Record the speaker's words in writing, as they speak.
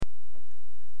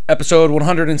Episode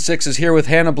 106 is here with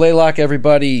Hannah Blaylock,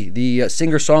 everybody, the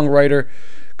singer-songwriter,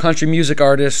 country music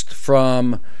artist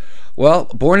from,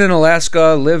 born in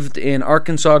Alaska, lived in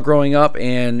Arkansas growing up,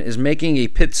 and is making a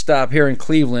pit stop here in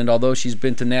Cleveland, although she's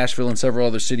been to Nashville and several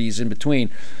other cities in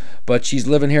between. But she's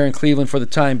living here in Cleveland for the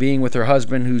time being with her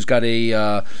husband, who's got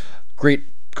a great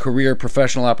career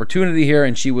professional opportunity here,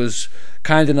 and she was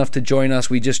kind enough to join us.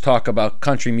 We just talk about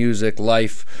country music,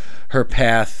 life, her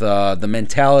path, the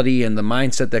mentality and the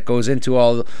mindset that goes into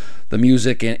all the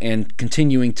music, and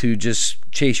continuing to just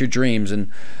chase your dreams. And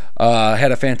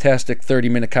had a fantastic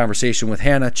 30-minute conversation with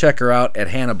Hannah. Check her out at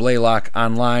Hannah Blaylock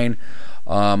online.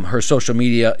 Her social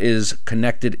media is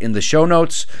connected in the show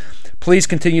notes. Please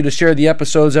continue to share the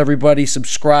episodes, everybody.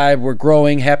 Subscribe. We're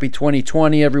growing. Happy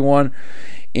 2020, everyone.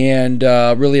 And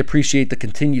really appreciate the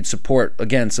continued support.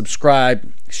 Again,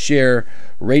 subscribe, share,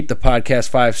 rate the podcast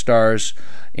 5 stars,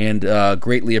 and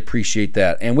greatly appreciate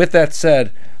that. And with that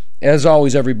said, as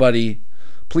always, everybody,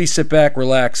 please sit back,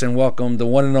 relax, and welcome the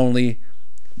one and only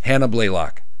Hannah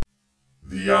Blaylock.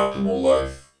 The Optimal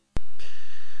Life.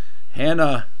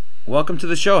 Hannah, welcome to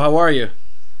the show. How are you?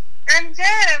 I'm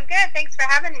good. Thanks for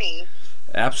having me.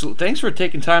 Absolutely. Thanks for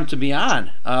taking time to be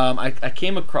on. I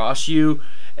came across you.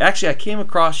 Actually, I came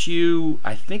across you,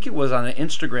 I think it was on an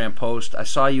Instagram post. I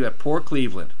saw you at Poor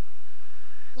Cleveland.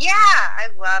 Yeah, I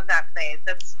love that place.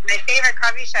 It's my favorite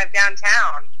coffee shop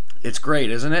downtown. It's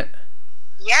great, isn't it?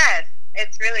 Yes,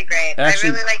 it's really great.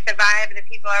 Actually, I really like the vibe. The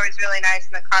people are always really nice,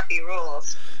 and the coffee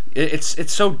rules.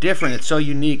 It's so different. It's so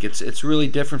unique. It's really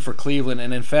different for Cleveland.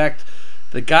 And in fact,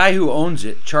 the guy who owns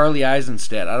it, Charlie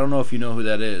Eisenstadt, I don't know if you know who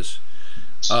that is.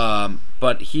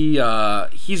 But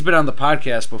he's been on the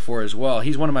podcast before as well.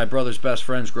 He's one of my brother's best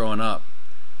friends growing up.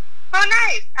 Oh,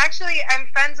 nice. Actually, I'm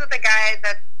friends with a guy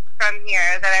that's from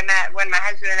here that I met when my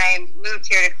husband and I moved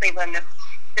here to Cleveland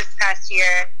this past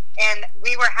year. And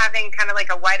we were having kind of like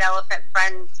a White Elephant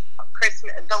Friends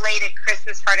belated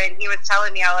Christmas party, and he was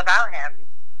telling me all about him.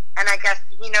 And I guess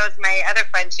he knows my other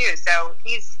friend too. So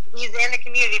he's in the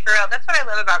community for real. That's what I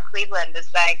love about Cleveland. Is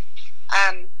like,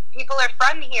 people are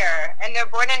from here, and they're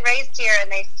born and raised here,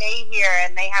 and they stay here,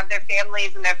 and they have their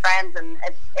families and their friends, and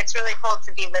it's really cool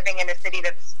to be living in a city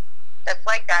that's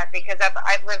like that, because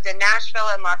I've lived in Nashville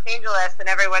and Los Angeles, and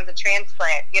everyone's a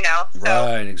transplant, you know? So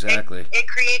right, exactly. It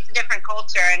creates a different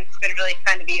culture, and it's been really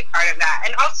fun to be a part of that.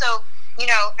 And also, you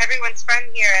know, everyone's from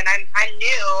here, and I'm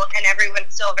new, and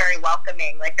everyone's still very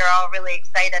welcoming. Like, they're all really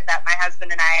excited that my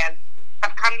husband and I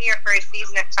have come here for a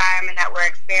season of time, and that we're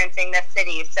experiencing this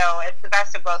city. So it's the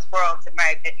best of both worlds, in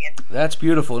my opinion. That's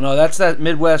beautiful. No, that's that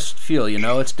Midwest feel, you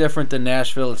know. It's different than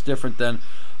Nashville. It's different than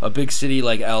a big city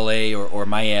like L.A. or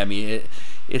Miami.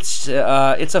 It's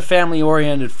a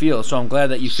family-oriented feel, so I'm glad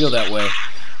that you feel that way.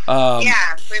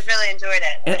 Yeah, we've really enjoyed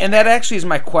it. And that actually is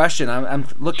my question. I'm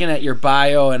looking at your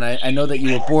bio, and I know that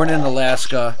you were born in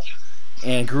Alaska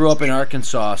and grew up in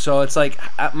Arkansas. So it's like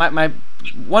my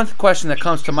one question that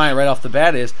comes to mind right off the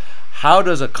bat is, how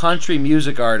does a country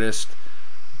music artist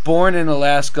born in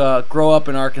Alaska, grow up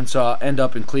in Arkansas, end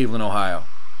up in Cleveland, Ohio?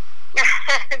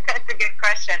 That's a good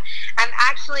question. I'm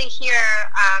actually here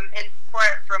in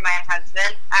support for my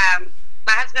husband.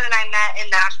 My husband and I met in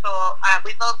Nashville.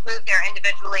 We both moved there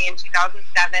individually in 2007,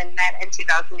 met in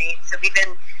 2008. So we've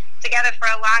been together for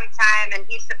a long time, and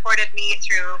he supported me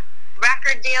through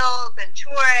record deals and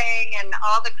touring and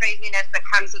all the craziness that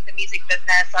comes with the music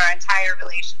business, our entire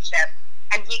relationship.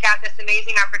 And he got this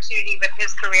amazing opportunity with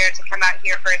his career to come out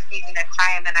here for a season of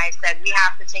time, and I said, we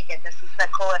have to take it. This is the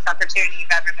coolest opportunity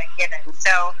you've ever been given.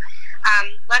 So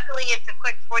luckily it's a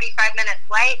quick 45-minute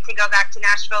flight to go back to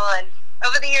Nashville, and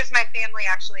over the years my family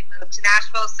actually moved to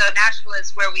Nashville, so Nashville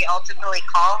is where we ultimately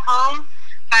call home.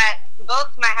 But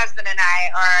both my husband and I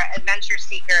are adventure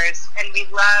seekers, and we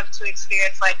love to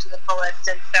experience life to the fullest.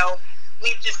 And so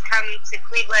we've just come to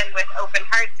Cleveland with open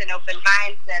hearts and open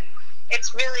minds, and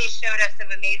it's really showed us some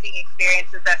amazing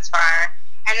experiences thus far.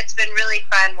 And it's been really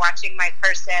fun watching my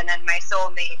person and my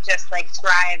soulmate just like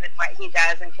thrive in what he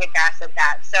does and kick ass at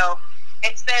that. So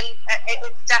it's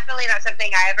definitely not something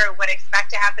I ever would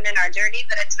expect to happen in our journey,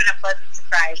 but it's been a pleasant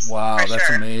surprise. Wow, that's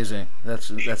sure. Amazing.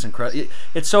 That's incredible.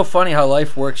 It's so funny how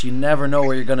life works. You never know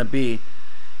where you're going to be,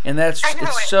 and it's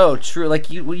so true.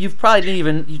 Like you've probably didn't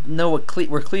even know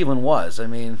where Cleveland was. I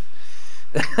mean,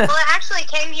 well, I actually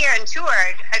came here and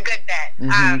toured a good bit.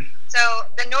 Mm-hmm. So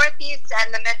the Northeast and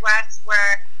the Midwest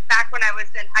were back when I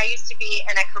used to be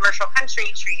in a commercial country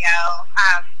trio.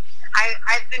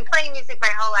 I've been playing music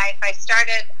my whole life. I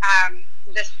started,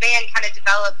 this band kind of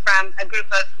developed from a group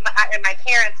of my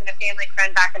parents and a family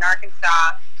friend back in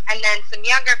Arkansas. And then some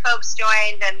younger folks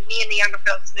joined, and me and the younger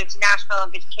folks moved to Nashville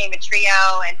and became a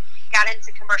trio. And got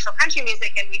into commercial country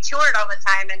music, and we toured all the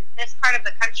time, and this part of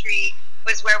the country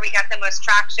was where we got the most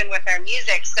traction with our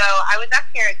music. So I was up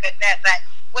here a good bit, but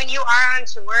when you are on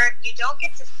tour, you don't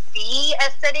get to see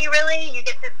a city really. You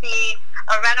get to see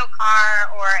a rental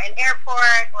car or an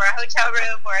airport or a hotel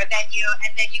room or a venue,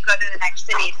 and then you go to the next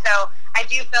city. So I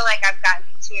do feel like I've gotten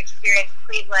to experience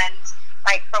Cleveland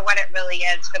like for what it really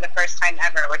is for the first time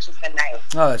ever, which has been nice.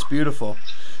 Oh, that's beautiful.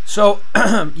 So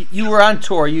you were on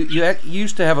tour. You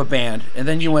used to have a band, and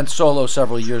then you went solo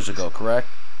several years ago, correct?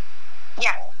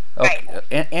 Yes. Okay.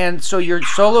 Right. And so your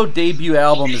solo debut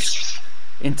album is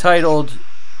entitled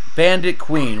Bandit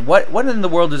Queen. What in the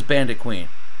world is Bandit Queen?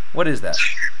 What is that?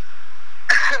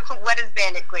 What is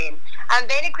Bandit Queen?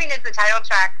 Bandit Queen is the title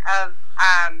track of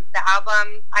the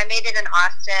album. I made it in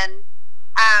Austin.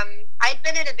 I'd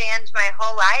been in a band my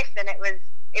whole life, and it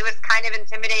was kind of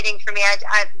intimidating for me.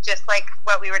 I just like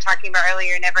what we were talking about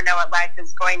earlier, you never know what life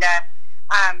is going to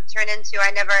turn into.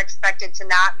 I never expected to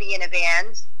not be in a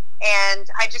band, and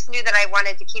I just knew that I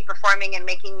wanted to keep performing and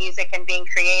making music and being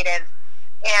creative.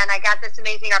 And I got this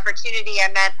amazing opportunity.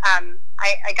 I met,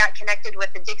 I got connected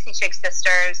with the Dixie Chick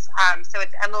sisters. So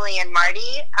it's Emily and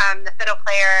Marty, the fiddle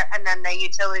player, and then the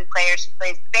utility player. She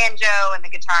plays the banjo and the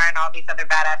guitar and all these other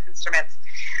badass instruments.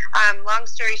 Long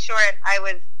story short, I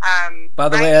was. By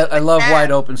the way, I love Wide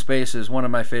Open Spaces, one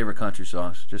of my favorite country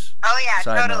songs. Just oh yeah,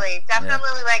 totally,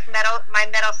 definitely like my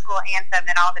middle school anthem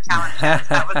and all the talent shows.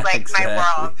 That was like Exactly. my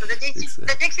world. So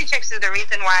the Dixie Chicks are the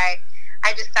reason why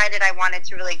I decided I wanted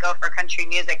to really go for country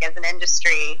music as an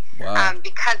industry. Wow.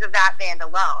 Because of that band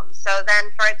alone. So then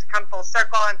for it to come full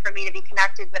circle and for me to be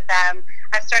connected with them,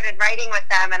 I started writing with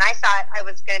them, and I thought I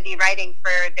was going to be writing for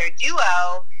their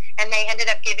duo, and they ended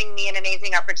up giving me an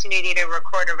amazing opportunity to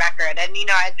record a record. And, you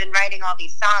know, I'd been writing all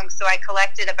these songs, so I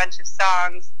collected a bunch of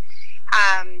songs,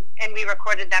 and we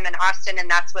recorded them in Austin, and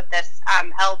that's what this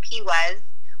LP was,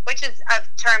 which is a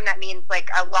term that means like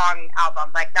a long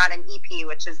album, like not an EP,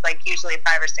 which is like usually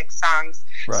 5 or 6 songs.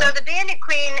 Right. So the Bandit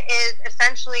Queen is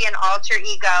essentially an alter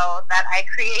ego that I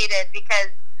created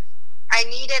because I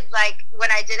needed, like,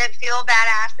 when I didn't feel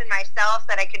badass in myself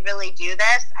that I could really do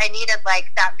this, I needed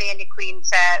like that Bandit Queen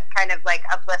to kind of like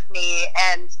uplift me,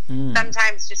 and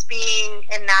sometimes just being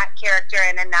in that character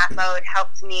and in that mode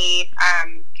helped me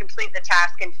complete the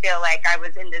task and feel like I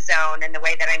was in the zone in the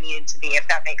way that I needed to be, if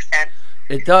that makes sense.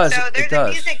 It does. So there's a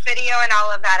music video and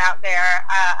all of that out there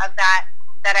of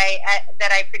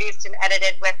that I produced and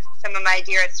edited with some of my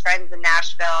dearest friends in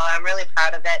Nashville. I'm really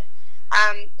proud of it.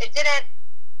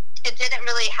 It didn't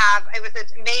really have. It was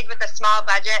made with a small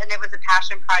budget, and it was a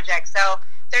passion project. So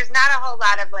there's not a whole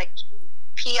lot of like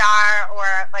PR or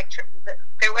like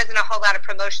there wasn't a whole lot of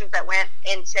promotions that went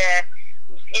into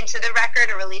the record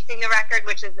or releasing the record,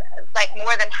 which is like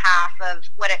more than half of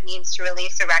what it means to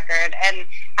release a record. And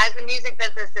as the music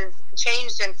business has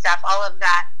changed and stuff, all of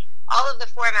the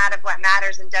format of what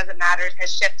matters and doesn't matter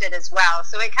has shifted as well.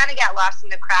 So it kind of got lost in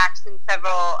the cracks in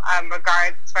several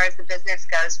regards as far as the business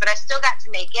goes. But I still got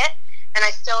to make it, and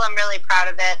I still am really proud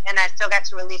of it, and I still got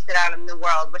to release it out in the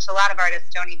world, which a lot of artists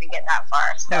don't even get that far.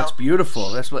 So that's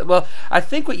beautiful. Well, I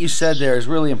think what you said there is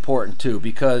really important too,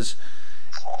 because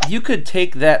you could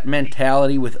take that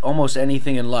mentality with almost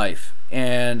anything in life,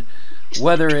 and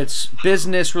whether it's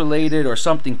business related or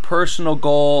something personal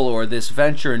goal or this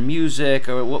venture in music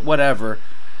or whatever.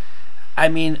 I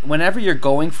mean, whenever you're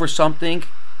going for something,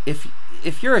 if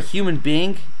you're a human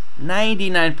being,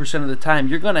 99% of the time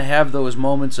you're going to have those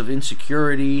moments of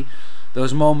insecurity,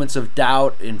 those moments of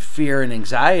doubt and fear and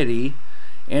anxiety,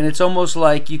 and it's almost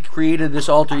like you created this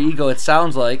alter ego. It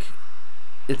sounds like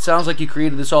you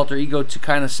created this alter ego to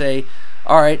kind of say,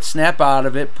 all right, snap out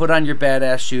of it, put on your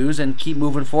badass shoes, and keep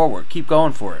moving forward. Keep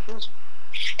going for it.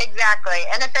 Exactly.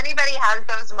 And if anybody has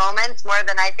those moments more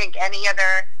than I think any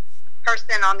other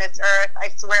person on this earth, I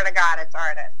swear to God, it's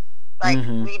artists. Like,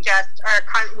 we just are,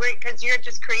 because you're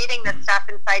just creating this stuff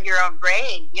inside your own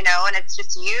brain, you know, and it's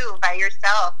just you by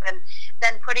yourself. And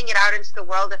then putting it out into the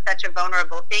world is such a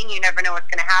vulnerable thing. You never know what's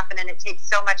going to happen. And it takes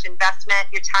so much investment,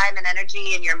 your time and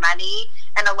energy and your money.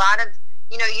 And a lot of,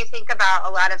 you know, you think about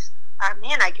a lot of,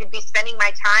 man, I could be spending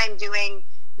my time doing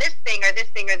this thing or this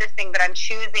thing or this thing, but I'm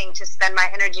choosing to spend my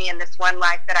energy in this one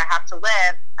life that I have to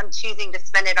live. I'm choosing to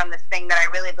spend it on this thing that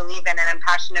I really believe in and I'm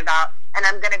passionate about, and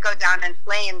I'm going to go down in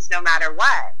flames no matter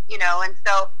what, you know. And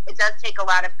so it does take a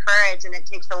lot of courage, and it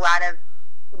takes a lot of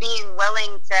being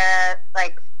willing to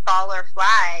like fall or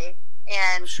fly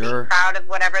and Sure. be proud of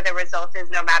whatever the result is,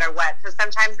 no matter what. So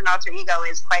sometimes an alter ego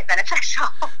is quite beneficial.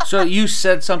 So you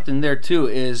said something there too.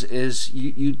 Is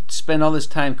you spend all this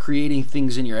time creating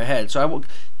things in your head. So I will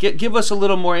give us a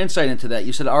little more insight into that.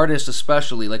 You said artists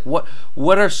especially. Like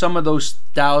what are some of those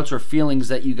doubts or feelings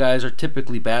that you guys are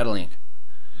typically battling?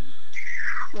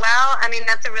 Well, I mean,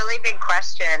 that's a really big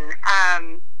question.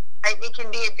 It can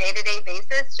be a day-to-day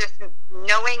basis, just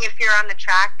knowing if you're on the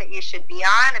track that you should be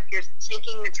on, if you're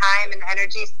taking the time and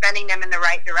energy, spending them in the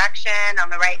right direction, on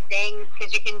the right things,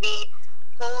 because you can be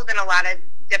pulled in a lot of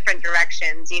different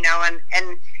directions, you know,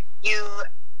 and you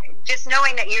just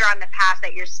knowing that you're on the path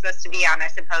that you're supposed to be on, I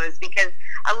suppose, because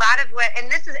a lot of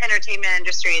and this is entertainment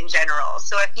industry in general.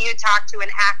 So if you talk to an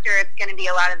actor, it's going to be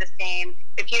a lot of the same.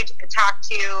 If you talk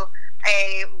to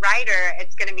a writer,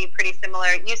 it's going to be pretty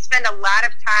similar. You spend a lot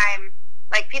of time,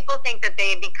 like, people think that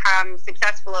they become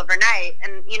successful overnight,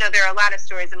 and you know, there are a lot of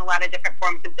stories in a lot of different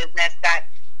forms of business that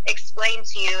explain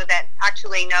to you that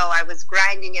actually, no, I was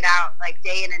grinding it out like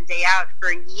day in and day out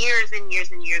for years and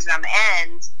years and years on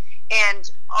end.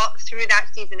 And through that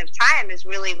season of time is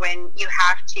really when you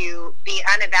have to be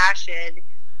unabashed.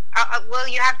 Well,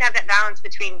 you have to have that balance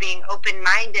between being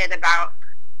open-minded about,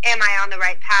 am I on the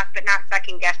right path, but not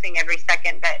second-guessing every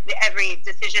second, that every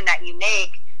decision that you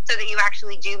make, so that you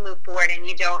actually do move forward and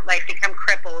you don't, like, become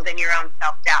crippled in your own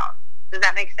self-doubt. Does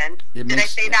that make sense? Did I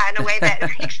say that in a way that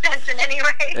makes sense in any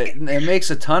way? It makes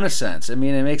a ton of sense. I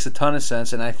mean, it makes a ton of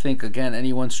sense, and I think, again,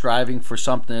 anyone striving for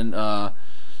something,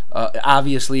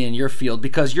 obviously in your field,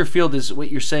 because your field is, what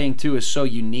you're saying, too, is so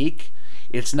unique.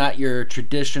 It's not your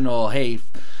traditional, hey,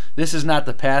 this is not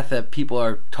the path that people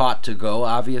are taught to go,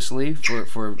 obviously,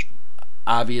 for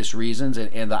obvious reasons,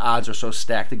 and the odds are so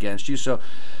stacked against you. So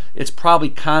it's probably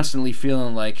constantly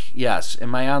feeling like, yes,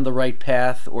 am I on the right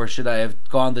path, or should I have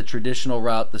gone the traditional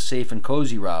route, the safe and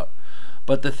cozy route?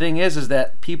 But the thing is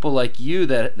that people like you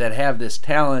that have this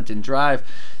talent and drive,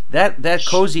 that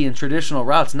cozy and traditional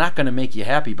route's not going to make you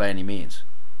happy by any means.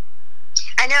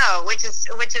 I know, which is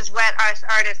what us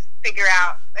artists figure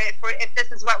out if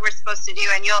this is what we're supposed to do.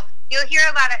 And you'll hear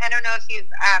a lot of, I don't know if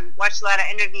you've watched a lot of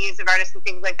interviews of artists and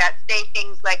things like that, say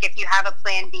things like, if you have a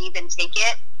plan B, then take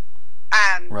it.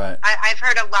 Right. I've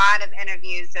heard a lot of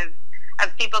interviews of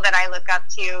people that I look up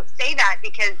to say that,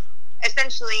 because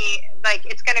essentially, like,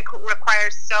 it's going to require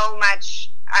so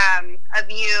much of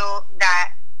you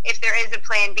that if there is a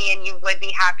plan B and you would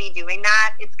be happy doing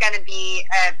that, it's going to be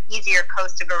an easier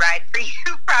coast of a ride for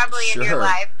you probably in your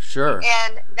life. Sure.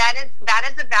 And that is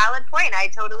a valid point. I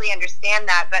totally understand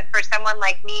that. But for someone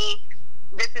like me,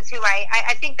 this is who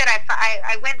I think that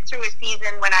I went through a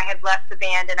season when I had left the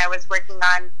band and I was working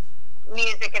on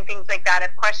music and things like that, of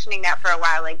questioning that for a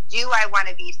while. Like, do I want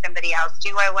to be somebody else?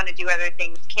 Do I want to do other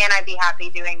things? Can I be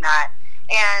happy doing that?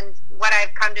 And what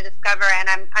I've come to discover, and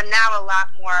I'm now a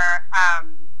lot more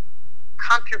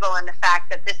comfortable in the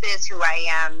fact that this is who I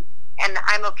am, and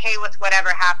I'm okay with whatever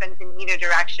happens in either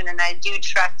direction, and I do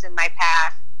trust in my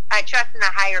path. I trust in a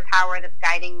higher power that's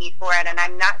guiding me for it, and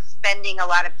I'm not spending a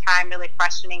lot of time really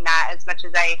questioning that as much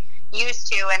as I used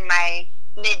to in my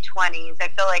mid-20s. I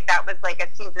feel like that was like a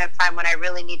season of time when I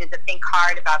really needed to think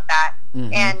hard about that.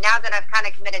 Mm-hmm. And now that I've kind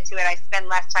of committed to it, I spend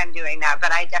less time doing that,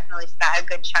 but I definitely spent a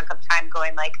good chunk of time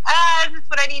going like, is this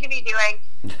what I need to be doing?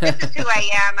 This is who I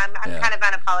am. I'm kind of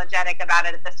unapologetic about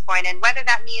it at this point. And whether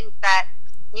that means that,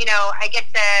 you know, I get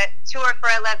to tour for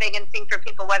a living and sing for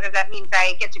people, whether that means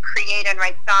I get to create and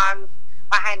write songs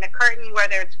behind the curtain,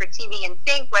 whether it's for TV and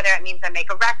sync, whether it means I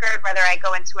make a record, whether I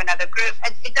go into another group,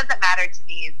 it doesn't matter to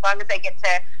me, as long as I get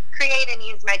to create and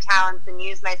use my talents and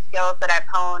use my skills that I've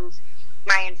honed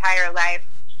my entire life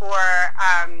for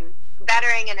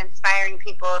bettering and inspiring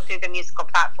people through the musical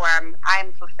platform.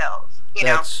 I'm fulfilled.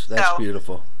 That's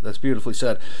beautiful. That's beautifully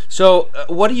said. So,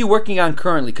 what are you working on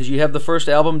currently? Because you have the first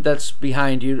album that's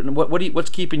behind you. What's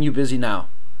keeping you busy now?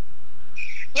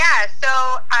 Yeah, so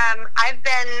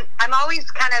I'm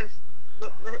always kind of,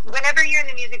 whenever you're in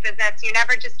the music business, you're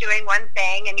never just doing one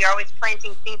thing, and you're always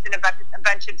planting seeds in a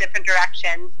bunch of different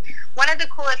directions. One of the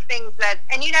coolest things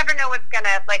and you never know what's going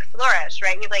to, like, flourish,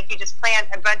 right? You just plant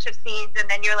a bunch of seeds, and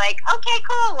then you're like, okay,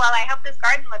 cool, well, I hope this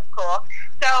garden looks cool.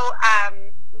 So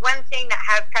one thing that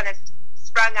has kind of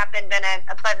sprung up and been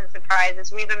a pleasant surprise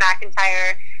is Reba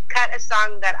McEntire cut a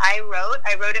song that I wrote.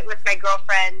 I wrote it with my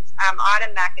girlfriend,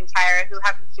 Autumn McEntire, who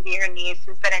happens to be her niece,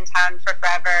 who's been in town for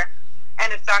forever,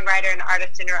 and a songwriter and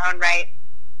artist in her own right.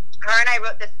 Her and I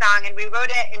wrote this song, and we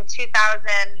wrote it in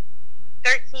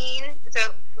 2013,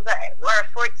 or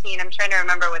 14, I'm trying to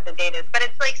remember what the date is, but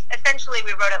it's like, essentially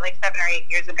we wrote it like 7 or 8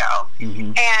 years ago.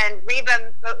 Mm-hmm. And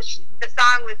Reba, the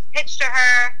song was pitched to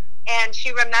her, and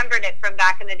she remembered it from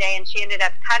back in the day, and she ended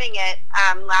up cutting it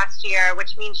last year,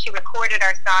 which means she recorded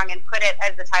our song and put it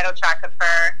as the title track of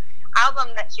her album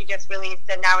that she just released,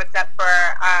 and now it's up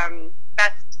for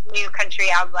Best New Country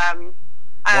Album.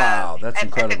 Wow, that's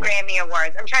incredible. At the Grammy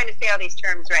Awards. I'm trying to say all these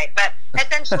terms right, but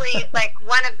essentially, like,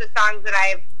 one of the songs that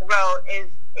I wrote is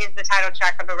the title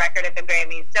track of a record at the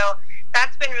Grammys. So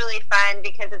that's been really fun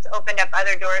because it's opened up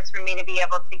other doors for me to be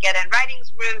able to get in writing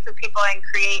rooms with people and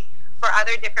create for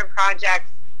other different projects.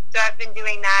 So I've been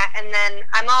doing that, and then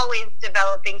I'm always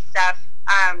developing stuff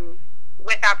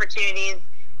with opportunities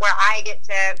where I get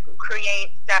to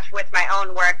create stuff with my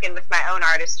own work and with my own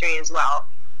artistry as well.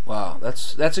 Wow,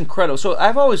 that's incredible. So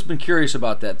I've always been curious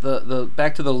about that. The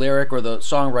back to the lyric or the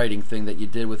songwriting thing that you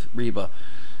did with Reba.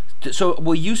 So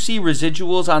will you see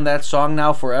residuals on that song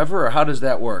now forever, or how does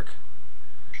that work?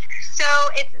 So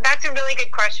that's a really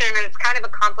good question, and it's kind of a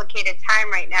complicated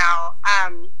time right now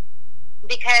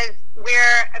because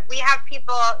we have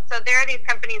people. So there are these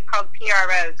companies called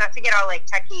PROs. Not to get all like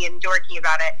techie and dorky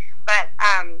about it, but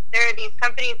there are these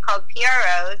companies called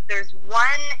PROs. There's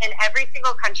one in every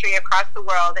single country across the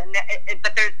world,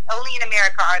 but there's only in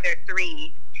America are there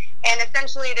 3. And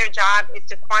essentially their job is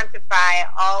to quantify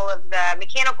all of the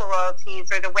mechanical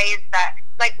royalties or the ways that,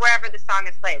 like, wherever the song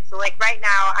is played. So, like, right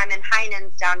now I'm in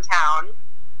Heinen's downtown,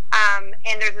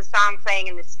 and there's a song playing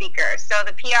in the speaker. So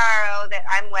the PRO that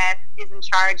I'm with is in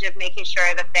charge of making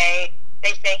sure that they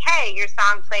say, hey, your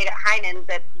song played at Heinen's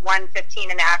at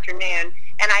 1:15 in the afternoon,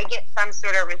 and I get some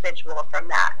sort of residual from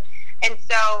that. And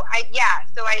so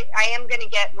I am going to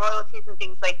get royalties and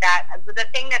things like that. But the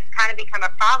thing that's kind of become a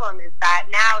problem is that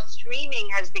now streaming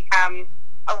has become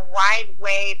a wide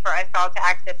way for us all to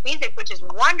access music, which is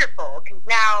wonderful because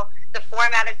now the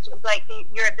format of like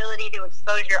your ability to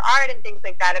expose your art and things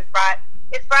like that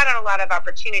it's brought on a lot of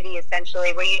opportunity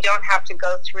essentially, where you don't have to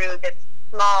go through this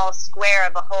small square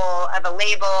of a hole of a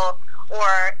label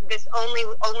or this only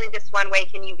this one way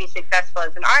can you be successful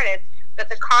as an artist. But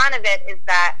the con of it is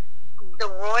that the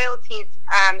royalties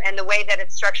and the way that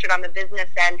it's structured on the business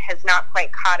end has not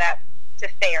quite caught up to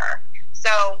fair.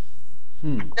 So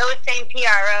those same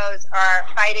PROs are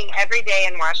fighting every day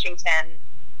in Washington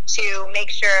to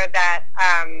make sure that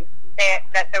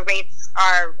that the rates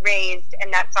are raised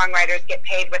and that songwriters get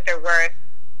paid what they're worth.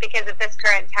 Because at this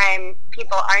current time,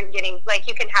 people aren't getting, like,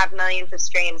 you can have millions of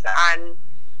streams on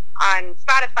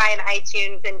Spotify and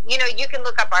iTunes, and you can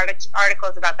look up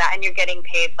articles about that, and you're getting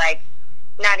paid like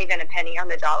not even a penny on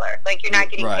the dollar. Like, you're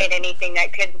not getting paid anything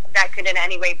that could in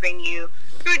any way bring you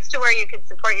fruits to where you could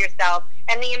support yourself.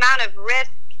 And the amount of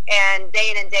risk and day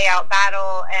in and day out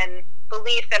battle and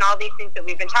belief and all these things that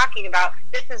we've been talking about,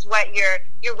 this is what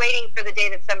you're waiting for the day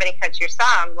that somebody cuts your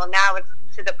song. Well, now it's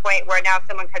to the point where now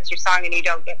someone cuts your song and you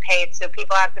don't get paid. So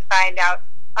people have to find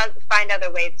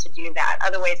other ways to do that,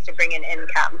 other ways to bring in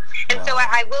income. And so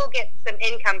I will get some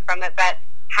income from it, but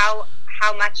how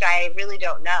much I really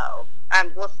don't know.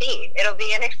 We'll see. It'll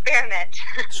be an experiment.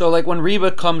 So, like, when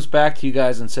Reba comes back to you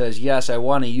guys and says, yes, I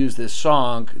want to use this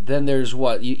song, then there's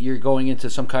what? You're going into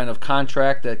some kind of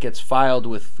contract that gets filed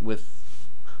with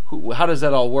who? How does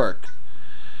that all work?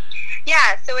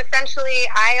 Yeah, so essentially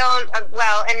I own,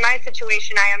 in my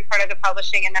situation, I am part of the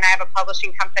publishing, and then I have a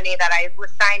publishing company that I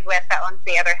was signed with that owns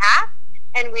the other half.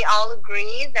 And we all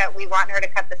agree that we want her to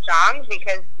cut the song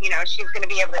because, she's going to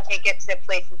be able to take it to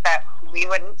places that we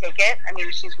wouldn't take it. I mean,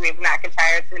 she's Reba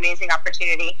McEntire. It's an amazing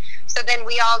opportunity. So then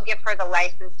we all give her the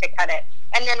license to cut it.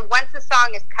 And then once the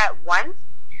song is cut once,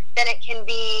 then it can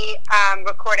be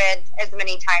recorded as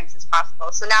many times as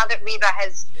possible. So now that Reba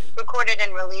has recorded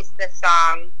and released this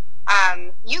song,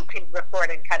 you could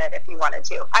record and cut it if you wanted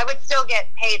to. I would still get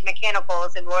paid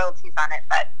mechanicals and royalties on it,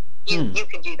 but you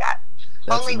could do that.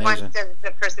 That's Only amazing. once does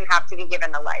the person have to be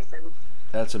given the license.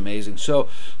 That's amazing. So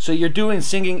you're doing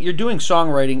singing, you're doing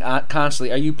songwriting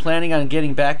constantly. Are you planning on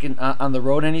getting back on the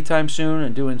road anytime soon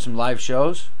and doing some live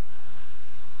shows?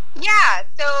 Yeah.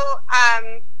 So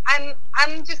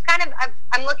I'm just kind of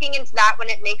I'm looking into that when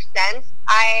it makes sense.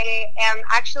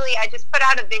 I just put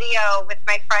out a video with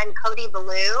my friend Cody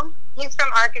Ballou. He's from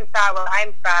Arkansas, where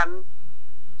I'm from,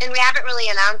 and we haven't really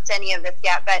announced any of this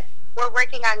yet, but we're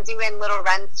working on doing little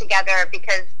runs together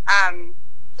because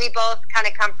we both kind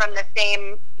of come from the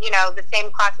same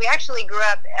class. We actually grew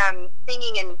up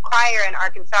singing in choir in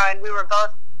Arkansas, and we were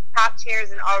both top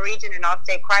tiers in all region and all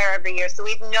state choir every year. So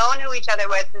we've known who each other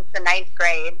was since the 9th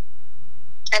grade.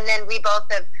 And then we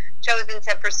both have chosen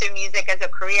to pursue music as a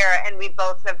career, and we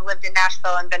both have lived in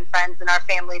Nashville and been friends, and our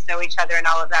families know each other and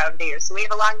all of that over the years. So we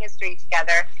have a long history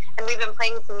together, and we've been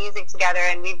playing some music together,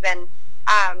 and we've been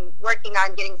working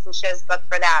on getting some shows booked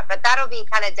for that. But that'll be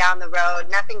kind of down the road.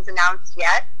 Nothing's announced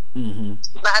yet. Mm-hmm.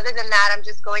 But other than that, I'm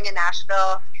just going to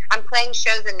Nashville. I'm playing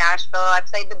shows in Nashville. I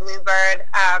played the Bluebird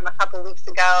a couple weeks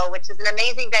ago, which is an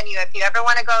amazing venue. If you ever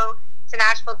want to go to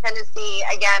Nashville, Tennessee,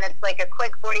 again, it's like a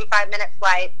quick 45-minute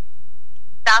flight.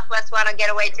 Southwest want a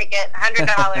getaway ticket,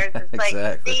 $100. It's like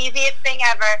Exactly. the easiest thing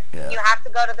ever. Yeah. You have to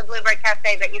go to the Bluebird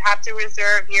Cafe, but you have to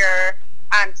reserve your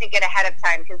ticket ahead of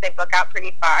time because they book out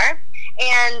pretty far.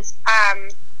 And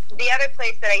the other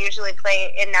place that I usually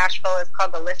play in Nashville is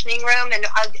called the Listening Room, and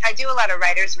I do a lot of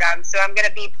writers' rounds, so I'm going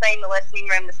to be playing the Listening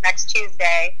Room this next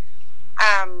Tuesday.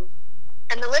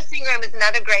 And the Listening Room is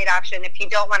another great option if you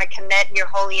don't want to commit your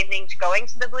whole evening to going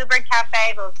to the Bluebird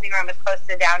Cafe. The Listening Room is close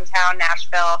to downtown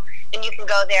Nashville, and you can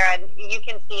go there and you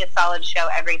can see a solid show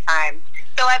every time.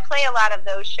 So I play a lot of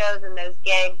those shows and those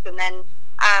gigs, and then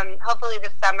hopefully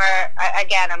this summer,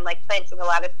 again, I'm like planting a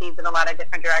lot of seeds in a lot of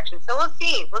different directions. So we'll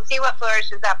see what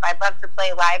flourishes up. I'd love to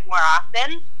play live more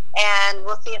often, and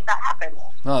we'll see if that happens.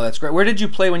 Oh, that's great. Where did you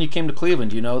play when you came to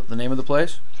Cleveland? Do you know the name of the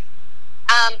place?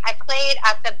 I played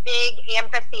at the big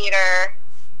amphitheater.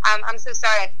 I'm so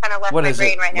sorry, it's kind of left my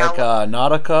brain right now. Like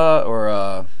Nautica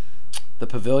or the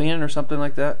Pavilion or something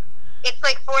like that? It's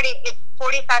like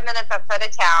 45 minutes outside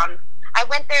of town. I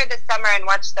went there this summer and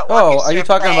watched the orchestra. Oh, are you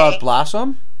talking play. about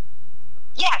Blossom?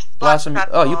 Yes, Blossom.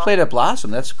 Festival. Oh, you played at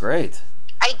Blossom. That's great.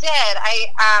 I did.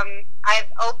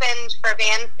 I've opened for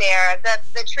bands there.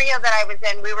 The trio that I was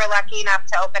in, we were lucky enough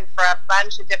to open for a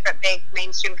bunch of different big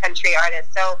mainstream country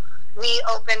artists. So we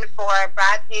opened for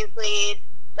Brad Paisley,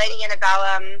 Lady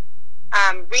Antebellum,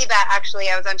 Reba. Actually,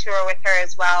 I was on tour with her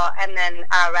as well, and then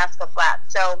Rascal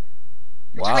Flatts. So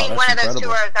Wow, between one of those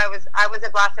incredible. tours, I was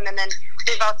at Blossom, and then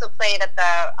we've also played at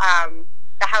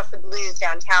the House of Blues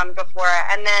downtown before.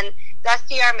 And then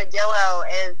Dusty Armadillo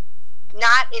is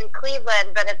not in Cleveland,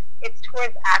 but it's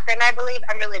towards Akron, I believe.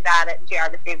 I'm really bad at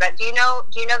geography, but do you know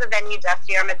the venue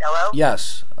Dusty Armadillo?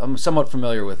 Yes, I'm somewhat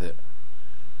familiar with it.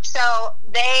 So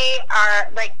they are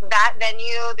like that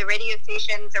venue. The radio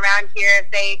stations around here,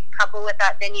 they couple with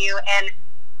that venue, and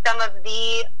some of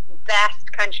the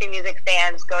best country music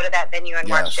fans go to that venue and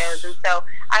watch shows. And so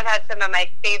I've had some of my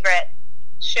favorite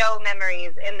show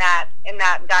memories in that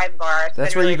dive bar.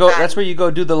 That's where you go. That's where you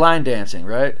go do the line dancing,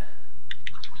 right?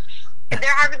 There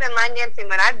hasn't been line dancing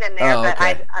when I've been there, but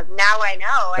okay. now I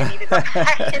know I need to go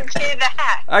back and do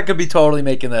that. I could be totally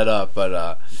making that up,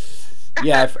 but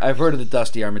yeah, I've heard of the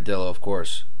Dusty Armadillo, of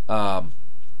course. But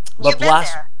You've been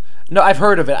there? No, I've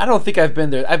heard of it. I don't think I've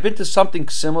been there. I've been to something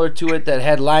similar to it that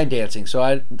had line dancing, so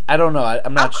I don't know.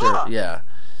 I'm not sure. Yeah.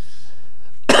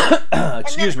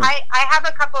 Excuse me. I have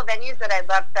a couple of venues that I'd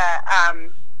love to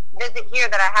visit here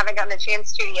that I haven't gotten a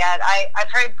chance to yet. I've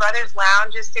heard Brothers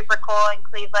Lounge is super cool in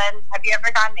Cleveland. Have you ever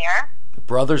gone there?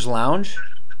 Brothers Lounge?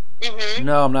 Mm-hmm.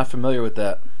 No, I'm not familiar with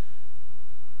that.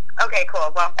 Okay,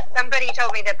 cool. Well, somebody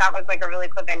told me that was like a really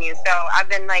cool venue, so I've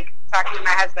been like talking to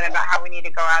my husband about how we need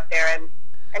to go out there and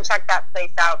check that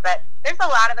place out. But there's a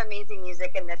lot of amazing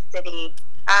music in this city.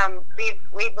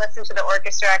 We've listened to the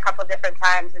orchestra a couple different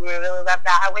times, and we really love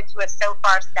that. I went to a So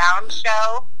Far Sound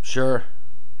show. Sure.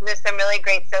 There's some really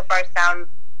great So Far Sound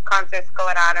concerts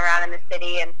going on around in the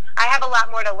city, and I have a lot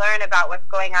more to learn about what's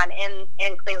going on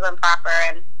in Cleveland proper.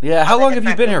 And yeah, how long have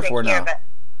you been here for now?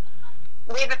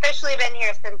 We've officially been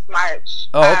here since March.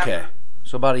 Oh, okay.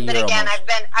 So about a year. But again, almost.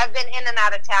 I've been in and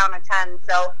out of town a ton,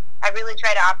 so I really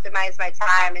try to optimize my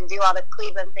time and do all the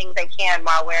Cleveland things I can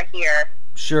while we're here.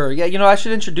 Sure. Yeah, I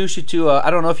should introduce you to, I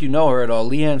don't know if you know her at all,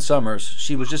 Leanne Summers.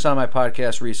 She was just on my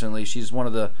podcast recently. She's one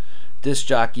of the disc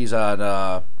jockeys on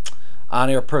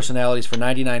on-air personalities for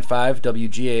 99.5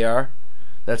 WGAR.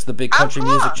 That's the big country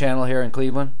music channel here in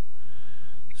Cleveland.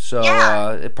 So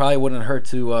it probably wouldn't hurt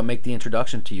to make the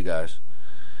introduction to you guys.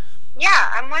 Yeah,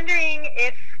 I'm wondering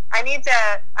if I need to,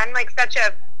 I'm like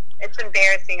it's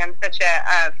embarrassing, I'm such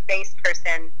a face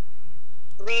person.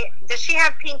 Does she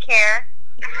have pink hair?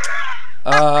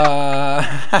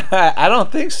 I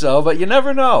don't think so, but you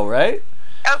never know, right?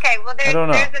 Okay, well, there's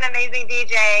an amazing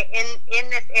DJ in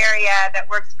this area that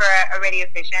works for a radio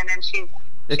station, and she's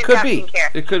got pink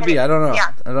hair. It could be. I don't know.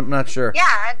 Yeah. I'm not sure.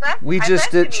 Yeah,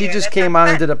 She just came on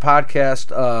and did a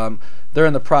podcast. They're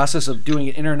in the process of doing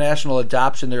an international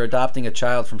adoption. They're adopting a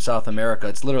child from South America.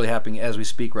 It's literally happening as we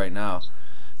speak right now.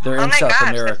 They're in South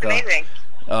America, that's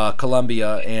amazing.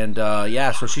 Colombia, and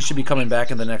so she should be coming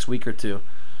back in the next week or two.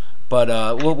 But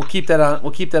we'll keep that on.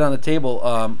 We'll keep that on the table.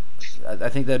 I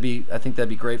think that'd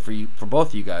be great for both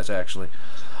of you guys, actually.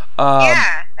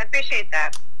 I appreciate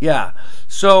that. Yeah.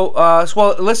 So,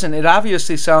 well, listen. It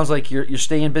obviously sounds like you're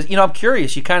staying busy. I'm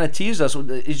curious. You kind of teased us.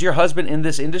 Is your husband in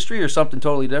this industry or something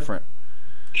totally different?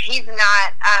 He's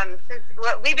not.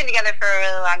 We've been together for a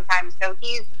really long time, so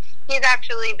he's He's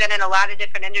actually been in a lot of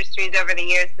different industries over the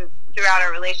years throughout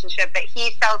our relationship, but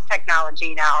he sells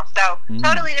technology now. So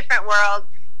totally different world,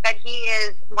 but he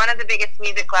is one of the biggest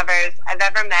music lovers I've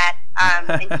ever met.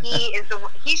 And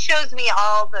he shows me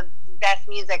all the best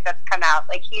music that's come out.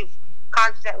 Like, he's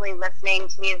constantly listening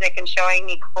to music and showing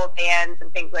me cool bands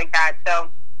and things like that. So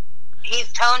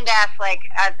he's tone deaf, like,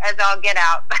 as all get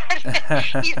out, but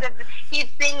he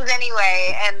sings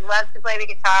anyway and loves to play the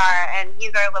guitar, and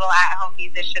he's our little at-home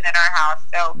musician in our house.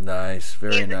 So nice,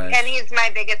 very nice. And he's my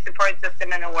biggest support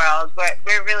system in the world.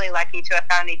 We're really lucky to have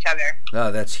found each other.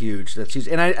 Oh, that's huge. That's huge.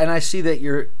 And I see that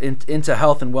you're into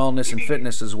health and wellness and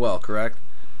fitness as well, correct?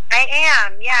 I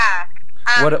am, yeah.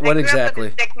 What exactly? I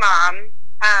grew up with a sick mom.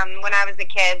 When I was a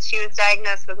kid. She was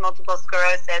diagnosed with multiple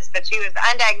sclerosis, but she was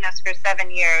undiagnosed for 7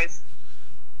 years.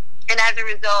 And as a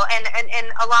result, and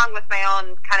along with my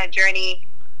own kind of journey,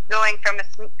 going from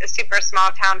a super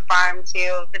small town farm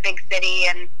to the big city,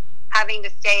 and having to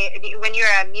stay, when you're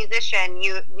a musician,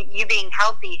 you being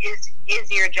healthy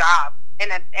is your job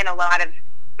in a lot of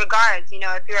regards. You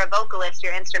know, if you're a vocalist,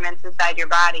 your instrument's inside your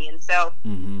body. And so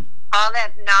all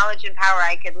that knowledge and power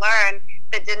I could learn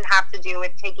that didn't have to do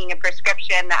with taking a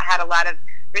prescription that had a lot of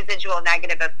residual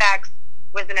negative effects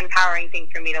was an empowering thing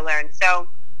for me to learn. So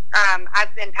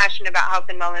I've been passionate about health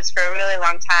and wellness for a really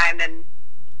long time, and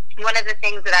one of the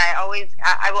things that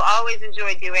I will always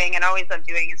enjoy doing and always love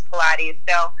doing is Pilates.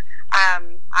 So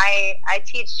I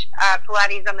teach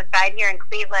Pilates on the side here in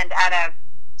Cleveland at a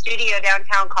studio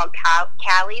downtown called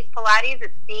Callie's Pilates.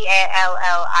 It's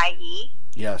Callie.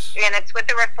 Yes. And it's with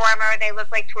the reformer. They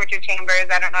look like torture chambers.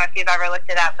 I don't know if you've ever looked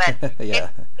it up, but yeah.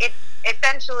 It's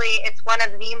essentially, it's one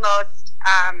of the most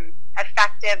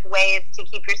effective ways to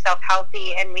keep yourself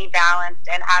healthy and rebalanced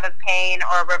and out of pain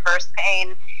or reverse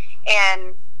pain.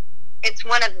 And it's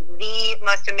one of the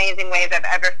most amazing ways I've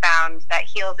ever found that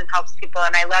heals and helps people.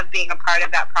 And I love being a part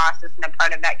of that process and a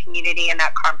part of that community and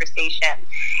that conversation.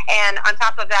 And on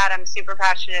top of that, I'm super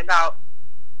passionate about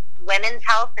women's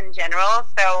health in general.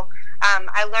 So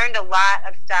I learned a lot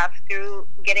of stuff through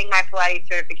getting my Pilates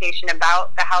certification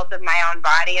about the health of my own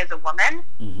body as a woman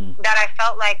that I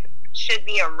felt like should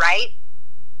be a right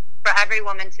for every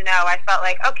woman to know. I felt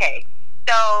like, okay,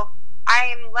 so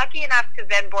I'm lucky enough to have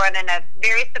been born in a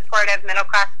very supportive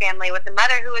middle-class family with a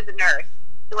mother who was a nurse,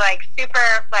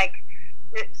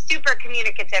 super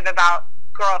communicative about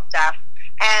girl stuff.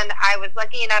 And I was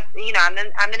lucky enough, you know,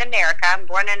 I'm in America. I'm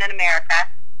born in America,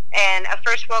 in a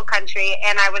first world country,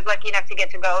 and I was lucky enough to get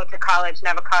to go to college and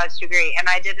have a college degree. And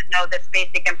I didn't know this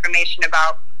basic information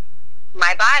about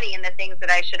my body and the things that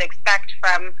I should expect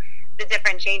from the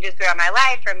different changes throughout my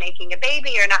life, or making a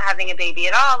baby or not having a baby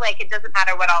at all. Like, it doesn't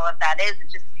matter what all of that is.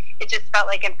 It just felt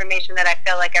like information that I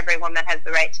feel like every woman has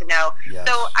the right to know. Yes.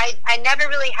 So I never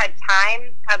really had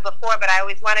time before, but I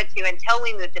always wanted to until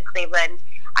we moved to Cleveland.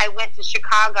 I went to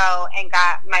Chicago and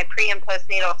got my pre- and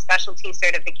postnatal specialty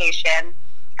certification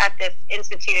at this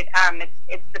institute.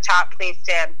 It's the top place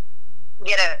to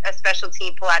get a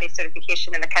specialty Pilates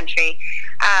certification in the country.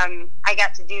 I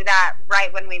got to do that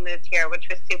right when we moved here, which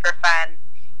was super fun.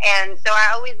 And so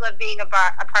I always love being a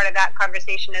part of that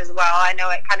conversation as well. I know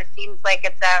it kind of seems like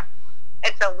it's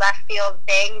a left field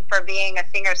thing for being a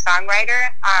singer-songwriter,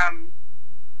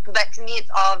 but to me it's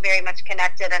all very much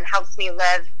connected and helps me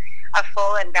live a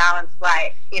full and balanced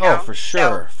life. You know? Oh, for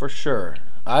sure, for sure.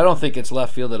 I don't think it's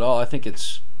left field at all. I think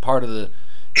it's part of the,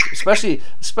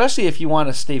 especially if you want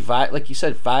to stay like you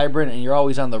said, vibrant, and you're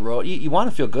always on the road. You want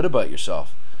to feel good about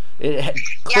yourself. It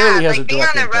clearly has a direct being on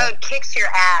the impact. road kicks your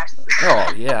ass.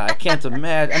 Oh yeah, I can't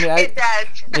imagine. I mean, it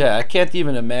does. Yeah, I can't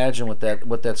even imagine what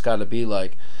that's got to be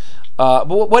like. But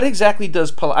what exactly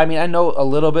does I mean, I know a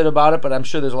little bit about it, but I'm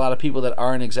sure there's a lot of people that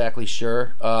aren't exactly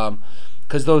sure.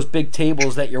 Because those big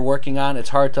tables that you're working on, it's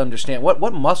hard to understand.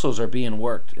 What muscles are being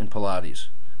worked in Pilates?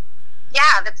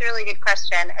 Yeah, that's a really good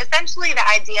question. Essentially, the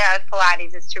idea of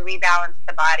Pilates is to rebalance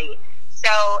the body. So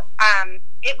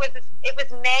it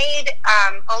was made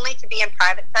only to be in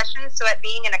private sessions. So it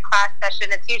being in a class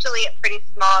session, it's usually a pretty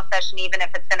small session, even if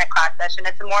it's in a class session.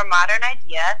 It's a more modern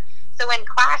idea. So in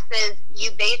classes,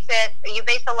 you base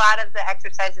a lot of the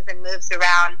exercises and moves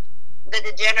around the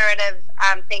degenerative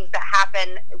things that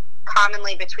happen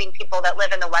commonly between people that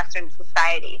live in the Western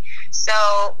society.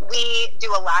 So we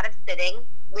do a lot of sitting.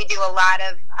 We do a lot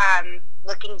of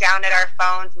looking down at our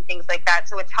phones and things like that.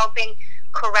 So it's helping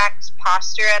correct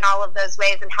posture in all of those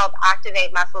ways and help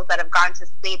activate muscles that have gone to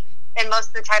sleep. And most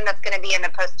of the time that's going to be in the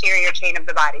posterior chain of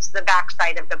the body, so the back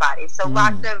side of the body. So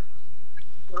lots of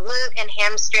glute and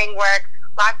hamstring work,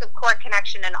 lots of core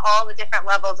connection in all the different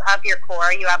levels of your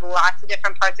core. You have lots of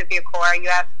different parts of your core. You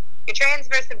have your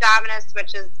transverse abdominis,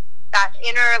 which is that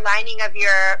inner lining of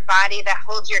your body that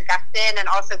holds your guts in and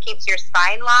also keeps your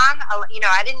spine long.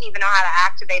 I didn't even know how to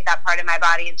activate that part of my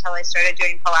body until I started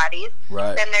doing Pilates.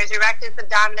 Right. Then there's your rectus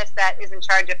abdominis that is in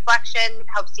charge of flexion,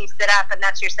 helps you sit up, and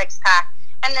that's your six pack.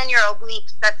 And then your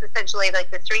obliques, that's essentially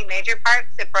like the three major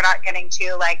parts if we're not getting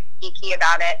too like geeky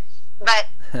about it. But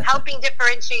helping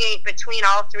differentiate between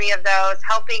all three of those,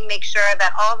 helping make sure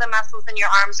that all the muscles in your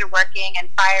arms are working and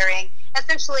firing,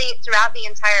 essentially throughout the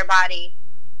entire body.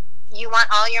 You want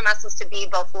all your muscles to be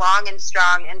both long and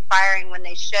strong and firing when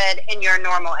they should in your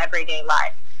normal everyday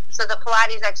life. So the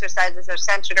Pilates exercises are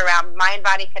centered around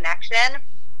mind-body connection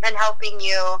and helping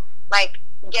you like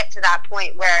get to that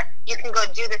point where you can go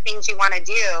do the things you want to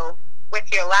do with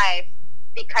your life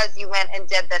because you went and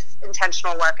did this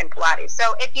intentional work in Pilates.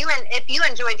 So if you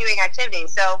enjoy doing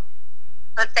activities, so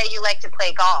let's say you like to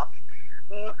play golf,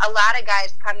 a lot of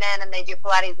guys come in and they do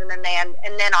Pilates and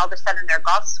then all of a sudden their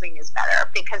golf swing is better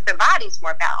because their body's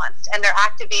more balanced and they're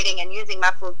activating and using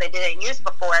muscles they didn't use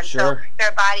before, and so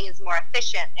their body is more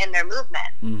efficient in their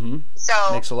movement. Mm-hmm. So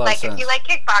makes a lot of sense. If you like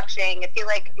kickboxing, if you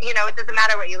like, it doesn't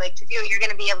matter what you like to do, you're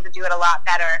going to be able to do it a lot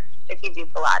better if you do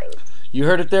Pilates. You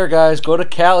heard it there, guys. Go to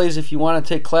Cali's if you want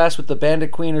to take class with the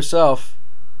Bandit Queen herself.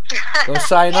 Go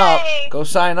sign up. Go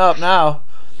sign up now.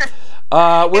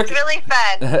 It's really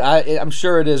fun. I'm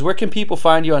sure it is. Where can people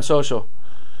find you on social?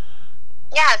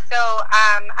 Yeah, so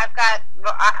I'm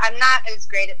not as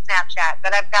great at Snapchat,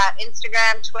 but I've got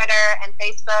Instagram, Twitter, and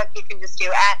Facebook. You can just do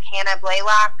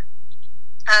 @HannahBlaylock.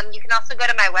 You can also go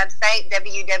to my website,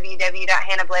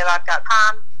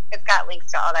 www.hannahblaylock.com. It's got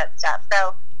links to all that stuff.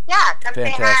 So, yeah, come say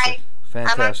hi.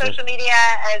 Fantastic. I'm on social media.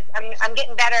 I'm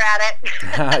getting better at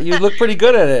it. You look pretty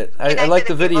good at it. I like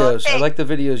the videos. I like the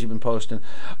videos you've been posting.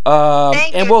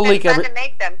 Thank you. We'll link fun to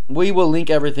make them. We will link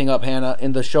everything up, Hannah,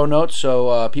 in the show notes,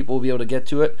 so people will be able to get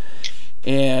to it.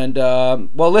 And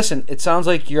listen, it sounds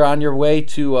like you're on your way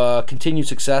to continued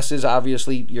successes.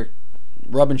 Obviously, you're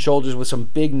rubbing shoulders with some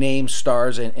big name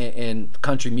stars in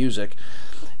country music.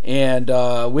 And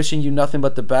wishing you nothing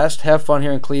but the best. Have fun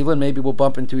here in Cleveland. Maybe we'll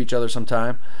bump into each other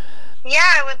sometime. Yeah,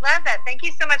 I would love that. Thank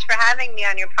you so much for having me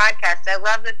on your podcast. I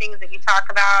love the things that you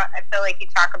talk about. I feel like you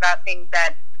talk about things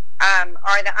that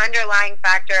are the underlying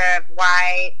factor of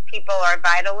why people are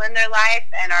vital in their life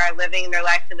and are living their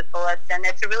life to the fullest. And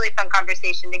it's a really fun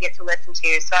conversation to get to listen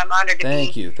to. So I'm honored to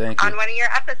be on one of your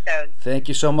episodes. Thank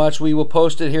you so much. We will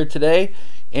post it here today.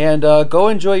 And go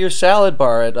enjoy your salad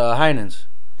bar at Heinen's.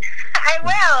 I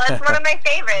will. It's one of my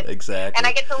favorites. Exactly. And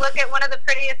I get to look at one of the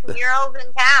prettiest murals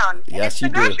in town. And yes, it's you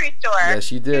the do. Grocery store.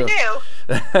 Yes, you do. You do.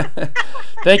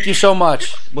 Thank you so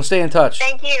much. We'll stay in touch.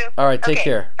 Thank you. All right, take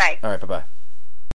care. Bye. All right, bye-bye.